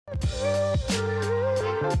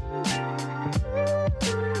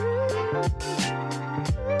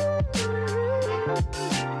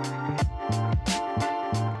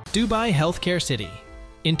Dubai Healthcare City.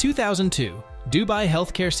 In 2002, Dubai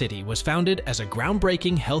Healthcare City was founded as a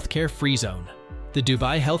groundbreaking healthcare free zone. The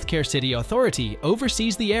Dubai Healthcare City Authority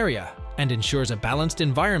oversees the area and ensures a balanced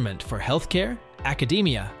environment for healthcare,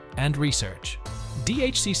 academia, and research.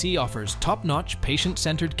 DHCC offers top-notch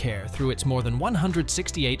patient-centered care through its more than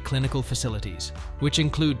 168 clinical facilities, which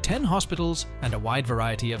include 10 hospitals and a wide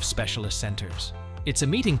variety of specialist centers. It's a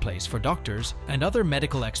meeting place for doctors and other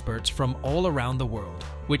medical experts from all around the world,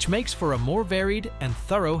 which makes for a more varied and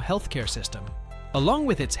thorough healthcare system. Along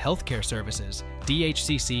with its healthcare services,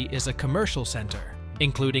 DHCC is a commercial center,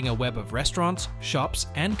 including a web of restaurants, shops,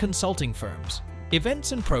 and consulting firms.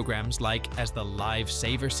 Events and programs like as the Live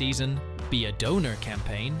Saver Season, Be a Donor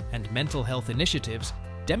campaign, and mental health initiatives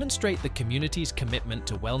demonstrate the community's commitment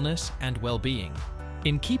to wellness and well-being.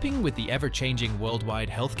 In keeping with the ever-changing worldwide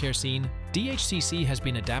healthcare scene, DHCC has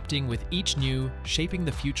been adapting with each new Shaping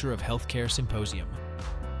the Future of Healthcare symposium.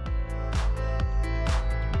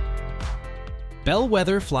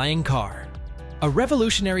 Bellwether Flying Car. A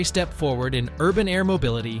revolutionary step forward in urban air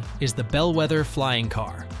mobility is the Bellwether Flying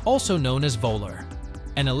Car, also known as Volar,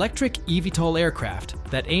 an electric eVTOL aircraft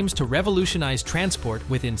that aims to revolutionize transport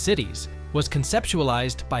within cities, was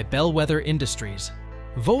conceptualized by Bellwether Industries.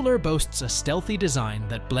 Volar boasts a stealthy design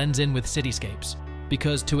that blends in with cityscapes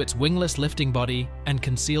because to its wingless lifting body and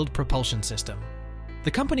concealed propulsion system.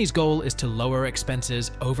 The company's goal is to lower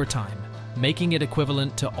expenses over time, making it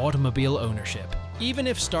equivalent to automobile ownership, even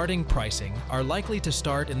if starting pricing are likely to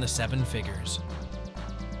start in the 7 figures.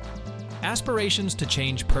 Aspirations to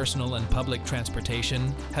change personal and public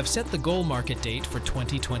transportation have set the goal market date for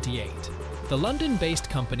 2028. The London-based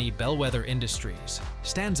company Bellwether Industries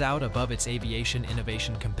stands out above its aviation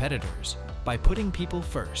innovation competitors by putting people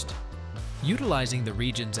first. Utilizing the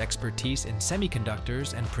region's expertise in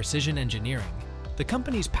semiconductors and precision engineering, the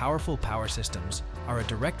company's powerful power systems are a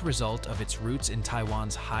direct result of its roots in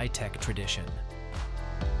Taiwan's high-tech tradition.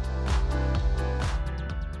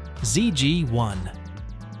 ZG1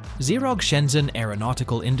 ZeroG Shenzhen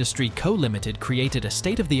Aeronautical Industry Co. Limited created a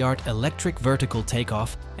state-of-the-art electric vertical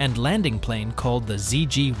takeoff and landing plane called the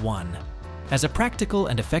ZG1. As a practical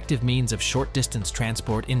and effective means of short-distance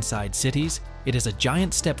transport inside cities, it is a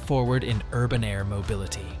giant step forward in urban air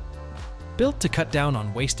mobility. Built to cut down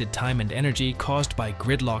on wasted time and energy caused by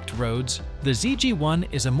gridlocked roads, the ZG1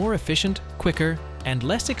 is a more efficient, quicker, and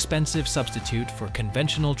less expensive substitute for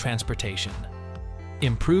conventional transportation.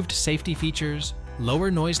 Improved safety features,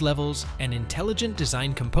 lower noise levels, and intelligent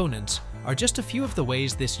design components are just a few of the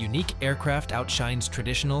ways this unique aircraft outshines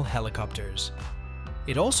traditional helicopters.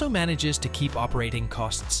 It also manages to keep operating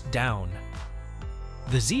costs down.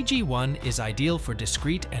 The ZG1 is ideal for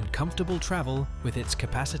discreet and comfortable travel with its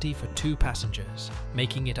capacity for 2 passengers,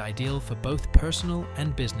 making it ideal for both personal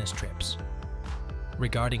and business trips.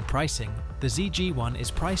 Regarding pricing, the ZG1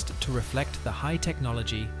 is priced to reflect the high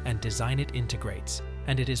technology and design it integrates,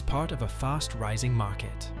 and it is part of a fast-rising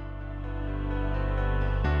market.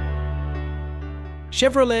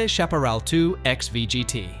 Chevrolet Chaparral 2 X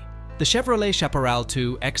VGT. The Chevrolet Chaparral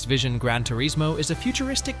 2 X Vision Gran Turismo is a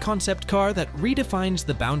futuristic concept car that redefines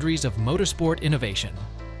the boundaries of motorsport innovation.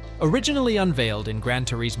 Originally unveiled in Gran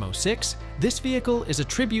Turismo 6, this vehicle is a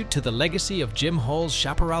tribute to the legacy of Jim Hall's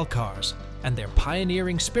Chaparral cars and their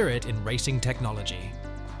pioneering spirit in racing technology.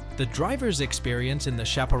 The driver's experience in the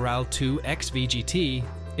Chaparral 2 X VGT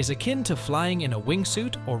is akin to flying in a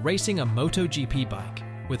wingsuit or racing a MotoGP bike,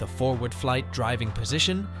 with a forward flight driving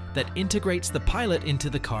position that integrates the pilot into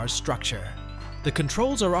the car's structure. The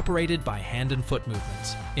controls are operated by hand and foot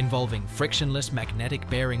movements, involving frictionless magnetic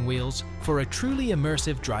bearing wheels for a truly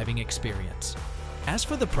immersive driving experience. As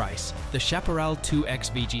for the price, the Chaparral 2 X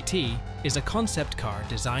VGT is a concept car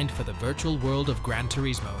designed for the virtual world of Gran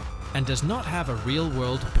Turismo and does not have a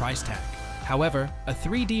real-world price tag. However, a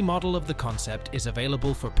 3D model of the concept is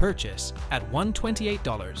available for purchase at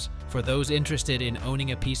 $128 for those interested in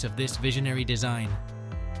owning a piece of this visionary design.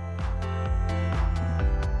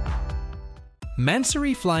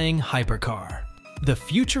 Mansory Flying Hypercar. The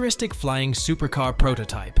futuristic flying supercar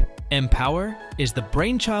prototype, Empower, is the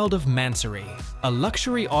brainchild of Mansory, a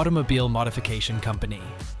luxury automobile modification company.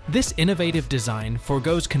 This innovative design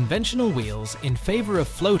forgoes conventional wheels in favor of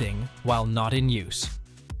floating while not in use.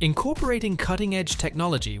 Incorporating cutting-edge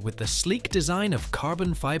technology with the sleek design of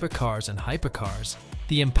carbon fiber cars and hypercars,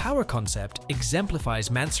 the Empower concept exemplifies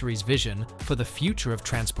Mansory's vision for the future of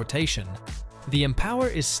transportation. The Empower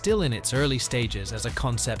is still in its early stages as a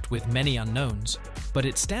concept with many unknowns, but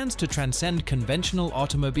it stands to transcend conventional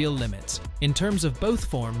automobile limits in terms of both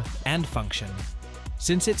form and function.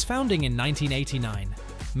 Since its founding in 1989,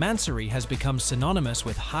 Mansory has become synonymous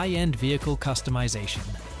with high-end vehicle customization.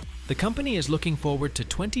 the company is looking forward to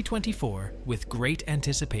 2024 with great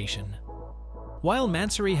anticipation. While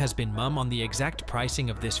Mansory has been mum on the exact pricing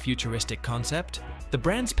of this futuristic concept, the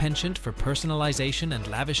brand's penchant for personalization and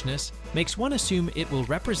lavishness makes one assume it will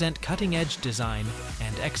represent cutting-edge design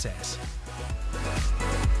and excess.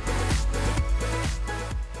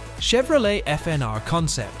 Chevrolet FNR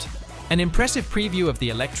Concept. An impressive preview of the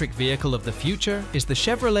electric vehicle of the future is the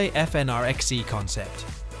Chevrolet FNR XE concept.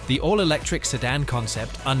 The all-electric sedan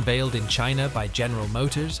concept, unveiled in China by General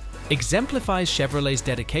Motors, exemplifies Chevrolet's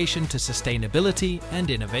dedication to sustainability and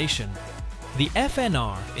innovation. The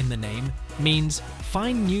FNR in the name means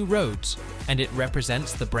find new roads, and it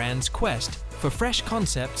represents the brand's quest for fresh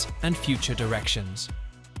concepts and future directions.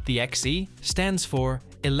 The XE stands for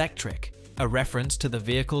electric, a reference to the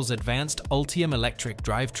vehicle's advanced Ultium electric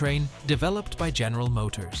drivetrain developed by General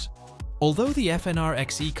Motors. Although the FNR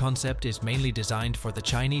XE concept is mainly designed for the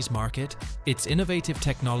Chinese market, its innovative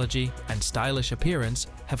technology and stylish appearance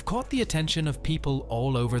have caught the attention of people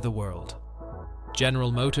all over the world.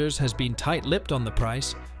 General Motors has been tight-lipped on the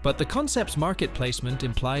price, but the concept's market placement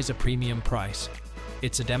implies a premium price.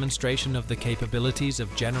 It's a demonstration of the capabilities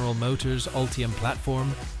of General Motors' Ultium platform,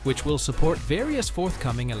 which will support various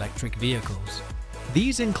forthcoming electric vehicles.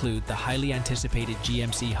 These include the highly anticipated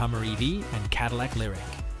GMC Hummer EV and Cadillac Lyriq.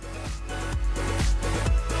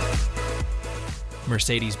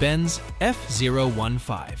 Mercedes-Benz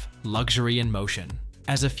F015 Luxury in Motion.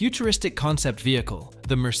 As a futuristic concept vehicle,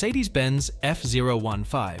 the Mercedes-Benz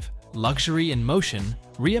F015 Luxury in Motion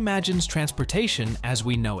reimagines transportation as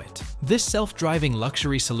we know it. This self-driving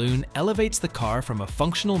luxury saloon elevates the car from a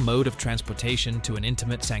functional mode of transportation to an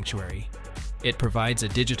intimate sanctuary. It provides a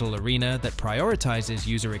digital arena that prioritizes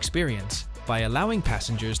user experience by allowing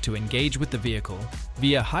passengers to engage with the vehicle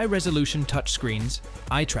via high-resolution touchscreens,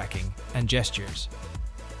 eye tracking, and gestures.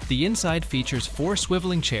 The inside features 4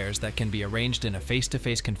 swiveling chairs that can be arranged in a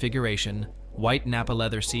face-to-face configuration, white Napa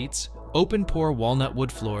leather seats, open-pore walnut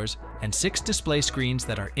wood floors, and 6 display screens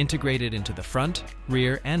that are integrated into the front,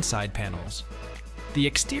 rear, and side panels. The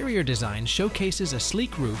exterior design showcases a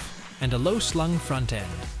sleek roof and a low-slung front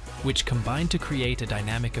end, which combine to create a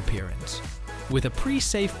dynamic appearance. With a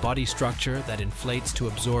pre-safe body structure that inflates to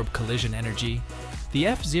absorb collision energy, the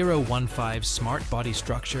F015's smart body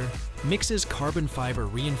structure mixes carbon fiber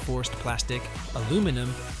reinforced plastic,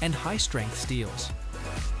 aluminum, and high-strength steels.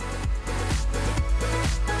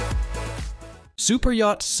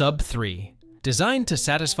 Superyacht Sub3. Designed to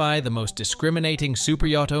satisfy the most discriminating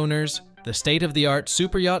superyacht owners, the state-of-the-art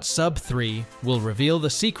Superyacht Sub3 will reveal the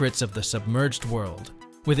secrets of the submerged world.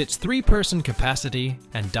 With its 3-person capacity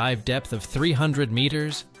and dive depth of 300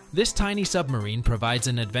 meters, this tiny submarine provides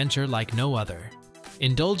an adventure like no other.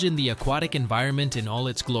 Indulge in the aquatic environment in all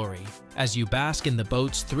its glory, as you bask in the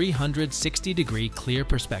boat's 360-degree clear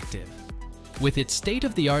perspective. With its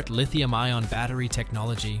state-of-the-art lithium-ion battery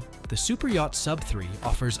technology, the Superyacht Sub3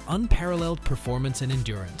 offers unparalleled performance and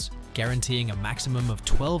endurance, guaranteeing a maximum of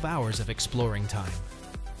 12 hours of exploring time.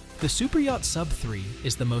 The Superyacht Sub3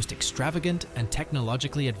 is the most extravagant and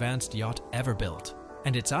technologically advanced yacht ever built,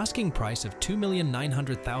 and its asking price of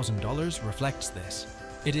 $2,900,000 reflects this.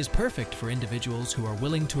 It is perfect for individuals who are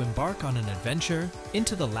willing to embark on an adventure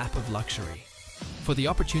into the lap of luxury. For the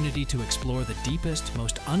opportunity to explore the deepest,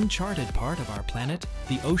 most uncharted part of our planet,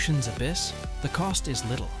 the ocean's abyss, the cost is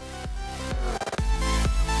little.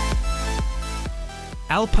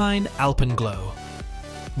 Alpine Alpenglow.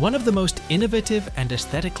 One of the most innovative and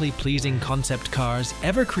aesthetically pleasing concept cars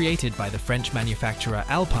ever created by the French manufacturer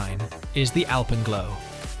Alpine is the Alpenglow.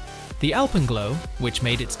 The Alpenglow, which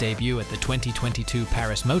made its debut at the 2022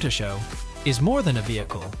 Paris Motor Show, is more than a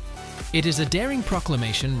vehicle. It is a daring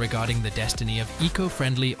proclamation regarding the destiny of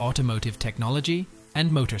eco-friendly automotive technology and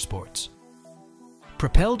motorsports.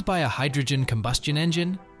 Propelled by a hydrogen combustion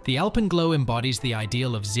engine, the Alpenglow embodies the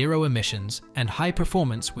ideal of zero emissions and high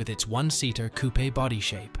performance with its one-seater coupe body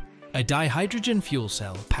shape. A dihydrogen fuel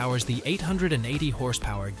cell powers the 880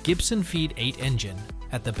 horsepower Gibson Feed 8 engine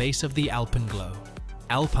at the base of the Alpenglow.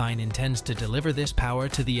 Alpine intends to deliver this power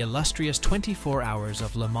to the illustrious 24 Hours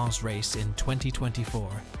of Le Mans race in 2024,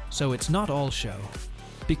 so it's not all show.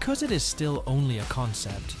 Because it is still only a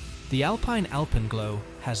concept, the Alpine Alpenglow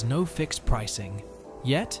has no fixed pricing.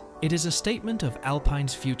 Yet, it is a statement of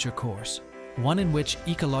Alpine's future course, one in which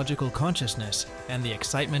ecological consciousness and the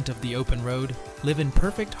excitement of the open road live in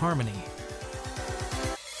perfect harmony.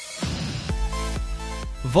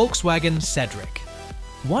 Volkswagen Cedric.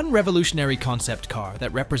 One revolutionary concept car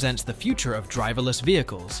that represents the future of driverless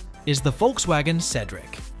vehicles is the Volkswagen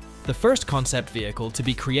Cedric, the first concept vehicle to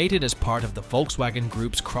be created as part of the Volkswagen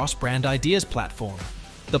Group's cross-brand ideas platform.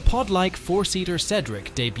 The pod-like four-seater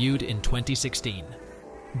Cedric debuted in 2016.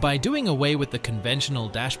 By doing away with the conventional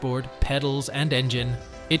dashboard, pedals, and engine,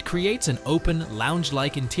 it creates an open,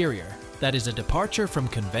 lounge-like interior that is a departure from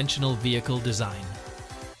conventional vehicle design.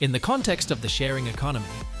 In the context of the sharing economy,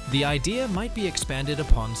 the idea might be expanded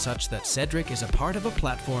upon such that Cedric is a part of a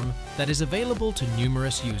platform that is available to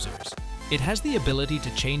numerous users. It has the ability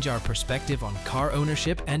to change our perspective on car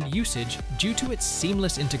ownership and usage due to its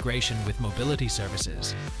seamless integration with mobility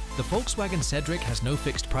services. The Volkswagen Cedric has no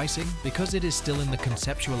fixed pricing because it is still in the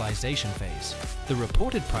conceptualization phase. The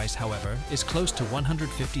reported price, however, is close to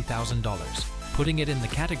 $150,000, putting it in the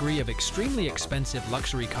category of extremely expensive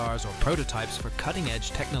luxury cars or prototypes for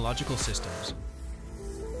cutting-edge technological systems.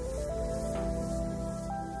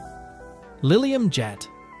 Lilium Jet.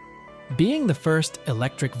 Being the first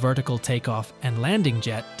electric vertical takeoff and landing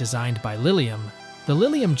jet designed by Lilium, the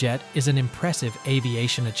Lilium Jet is an impressive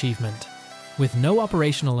aviation achievement. With no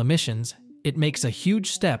operational emissions, it makes a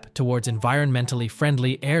huge step towards environmentally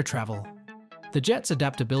friendly air travel. The jet's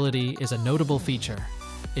adaptability is a notable feature.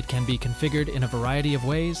 It can be configured in a variety of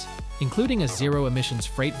ways, including a zero-emissions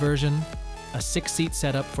freight version, a 6-seat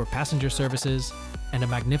setup for passenger services, and a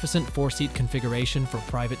magnificent 4-seat configuration for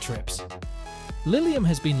private trips. Lilium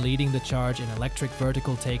has been leading the charge in electric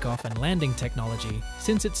vertical takeoff and landing technology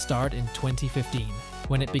since its start in 2015,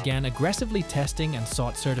 when it began aggressively testing and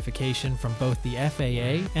sought certification from both the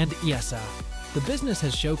FAA and EASA. The business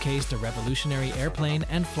has showcased a revolutionary airplane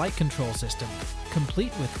and flight control system,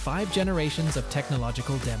 complete with 5 generations of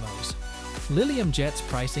technological demos. Lilium Jet's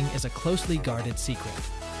pricing is a closely guarded secret,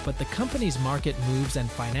 but the company's market moves and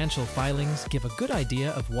financial filings give a good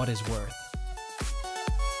idea of what is worth.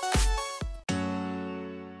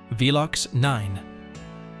 VeloX 9.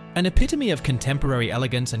 An epitome of contemporary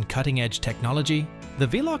elegance and cutting-edge technology, the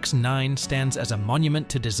VeloX 9 stands as a monument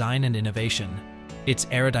to design and innovation. Its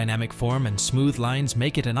aerodynamic form and smooth lines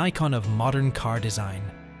make it an icon of modern car design.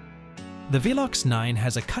 The VeloX 9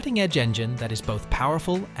 has a cutting-edge engine that is both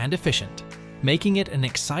powerful and efficient, making it an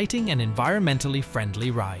exciting and environmentally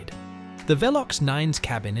friendly ride. The VeloX 9's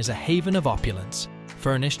cabin is a haven of opulence,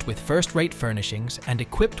 furnished with first-rate furnishings and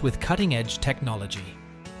equipped with cutting-edge technology.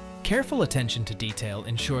 Careful attention to detail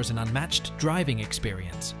ensures an unmatched driving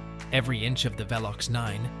experience. Every inch of the VeloX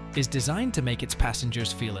 9 is designed to make its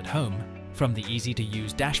passengers feel at home, from the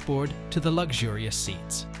easy-to-use dashboard to the luxurious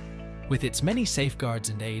seats. With its many safeguards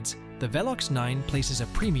and aids, the VeloX 9 places a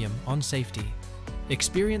premium on safety.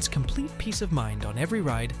 Experience complete peace of mind on every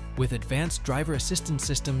ride with advanced driver assistance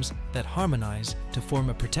systems that harmonize to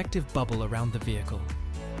form a protective bubble around the vehicle.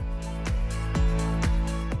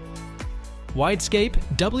 Widescape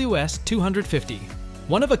WS250.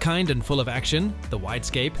 One of a kind and full of action, the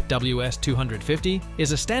Widescape WS250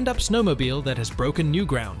 is a stand-up snowmobile that has broken new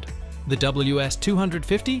ground. The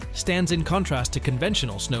WS250 stands in contrast to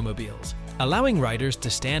conventional snowmobiles, allowing riders to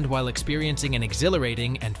stand while experiencing an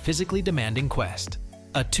exhilarating and physically demanding quest.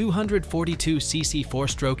 A 242cc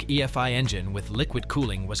 4-stroke EFI engine with liquid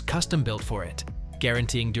cooling was custom built for it,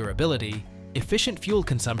 guaranteeing durability, efficient fuel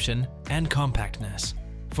consumption, and compactness.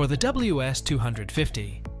 For the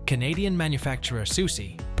WS250, Canadian manufacturer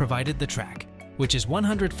Susi provided the track, which is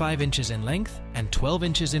 105 inches in length and 12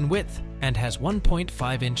 inches in width and has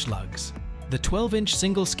 1.5-inch lugs. The 12-inch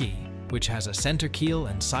single ski, which has a center keel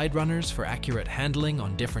and side runners for accurate handling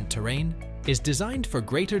on different terrain, is designed for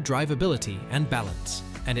greater drivability and balance,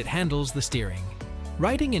 and it handles the steering.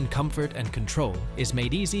 Riding in comfort and control is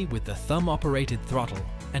made easy with the thumb-operated throttle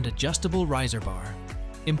and adjustable riser bar.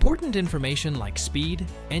 Important information like speed,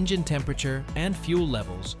 engine temperature, and fuel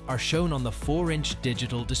levels are shown on the 4-inch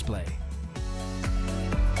digital display.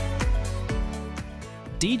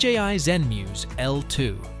 DJI Zenmuse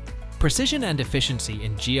L2. Precision and efficiency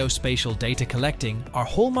in geospatial data collecting are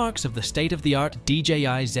hallmarks of the state-of-the-art DJI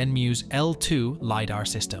Zenmuse L2 LiDAR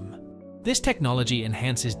system. This technology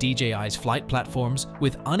enhances DJI's flight platforms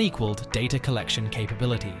with unequaled data collection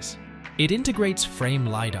capabilities. It integrates frame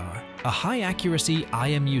LiDAR, a high-accuracy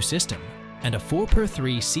IMU system, and a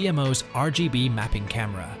 4x3 CMOS RGB mapping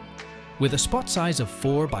camera. With a spot size of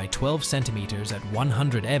 4 by 12 centimeters at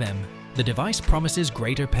 100 mm, the device promises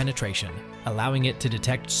greater penetration, allowing it to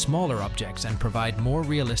detect smaller objects and provide more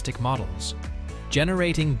realistic models.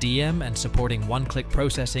 Generating DM and supporting one-click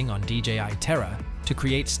processing on DJI Terra to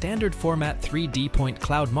create standard format 3D point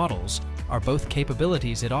cloud models are both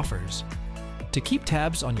capabilities it offers. To keep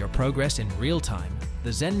tabs on your progress in real time, the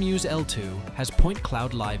Zenmuse L2 has Point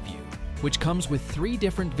Cloud Live View, which comes with 3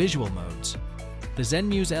 different visual modes. The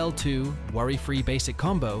Zenmuse L2 Worry-Free Basic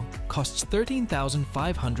Combo costs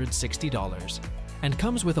 $13,560 and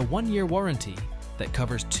comes with a 1-year warranty that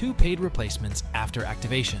covers 2 paid replacements after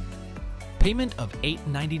activation. Payment of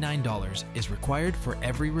 $899 is required for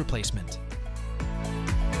every replacement.